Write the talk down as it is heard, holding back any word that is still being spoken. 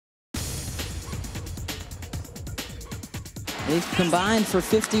They've combined for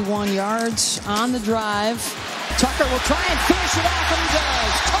 51 yards on the drive. Tucker will try and finish it off, and he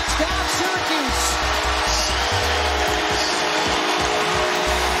does. Touchdown, Syracuse.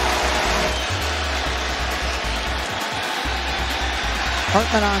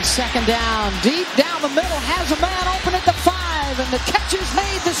 Hartman on second down. Deep down the middle, has a man open at the 5, and the catch is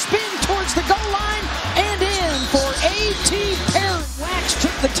made. The spin towards the goal line and in for A.T. Perry. Wax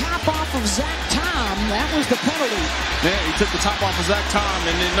took the top off of Zach Tom. That was the penalty. Yeah, he took the top off of Zach Tom,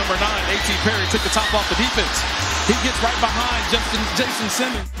 and then number 9, A.T. Perry, took the top off the defense. He gets right behind Jason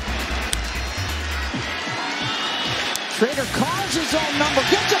Simmons. Shrader calls his own number,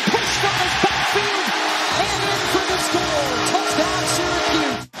 gets a push from his backfield, and in for the score. Touchdown,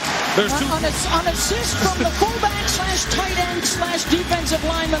 Syracuse. There's an assist from the fullback / tight end / defensive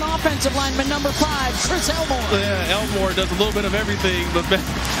lineman, offensive lineman, number 5, Chris Elmore. Yeah, Elmore does a little bit of everything, but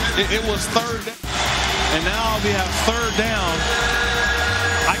it was third down. And now we have third down.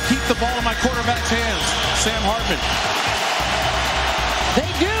 I keep the ball in my quarterback's hands, Sam Hartman. They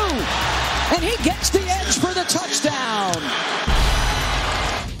do, and he gets the edge for the touchdown.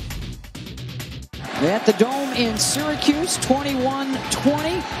 At the Dome in Syracuse,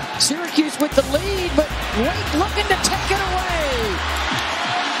 21-20. Syracuse with the lead, but Wake looking to take it away.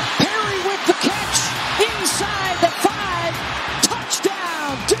 Perry with the catch inside the 5.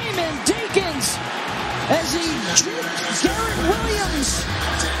 Touchdown, Demon Deacons, as he juked Garrett Williams.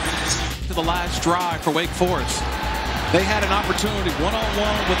 To the last drive for Wake Forest. They had an opportunity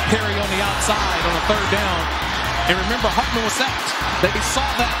one-on-one with Perry on the outside on a third down. And remember, Hartman was sacked. They saw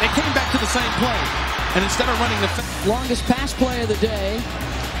that. They came back to the same play. And instead of running the longest pass play of the day,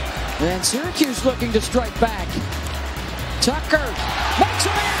 and Syracuse looking to strike back. Tucker makes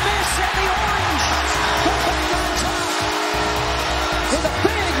a man miss, and the Orange go back on top with a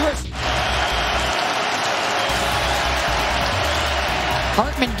big risk.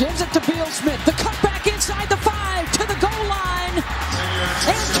 Hartman gives it to Beal Smith. The cutback inside the 5 to the goal line,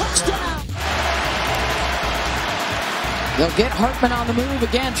 and touchdown. They'll get Hartman on the move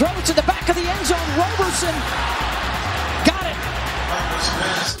again. Throws to the back of the end zone. Roberson got it.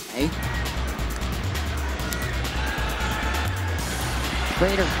 Hey.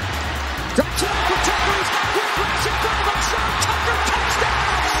 Shrader drops it off for Tucker. He's got good grass in front of him. Shot Tucker.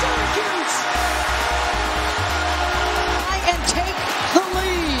 Touchdown, Syracuse. And take the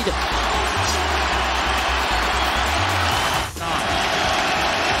lead.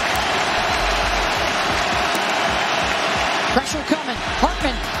 Pressure coming.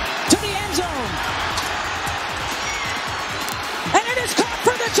 Hartman to the end zone. And it is caught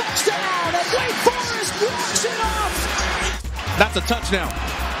for the touchdown. And Wake Forest walks it off. That's a touchdown.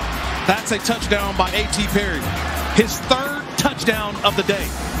 That's a touchdown by A.T. Perry. His 3rd touchdown of the day.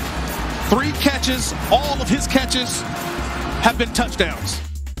 3 catches. All of his catches have been touchdowns.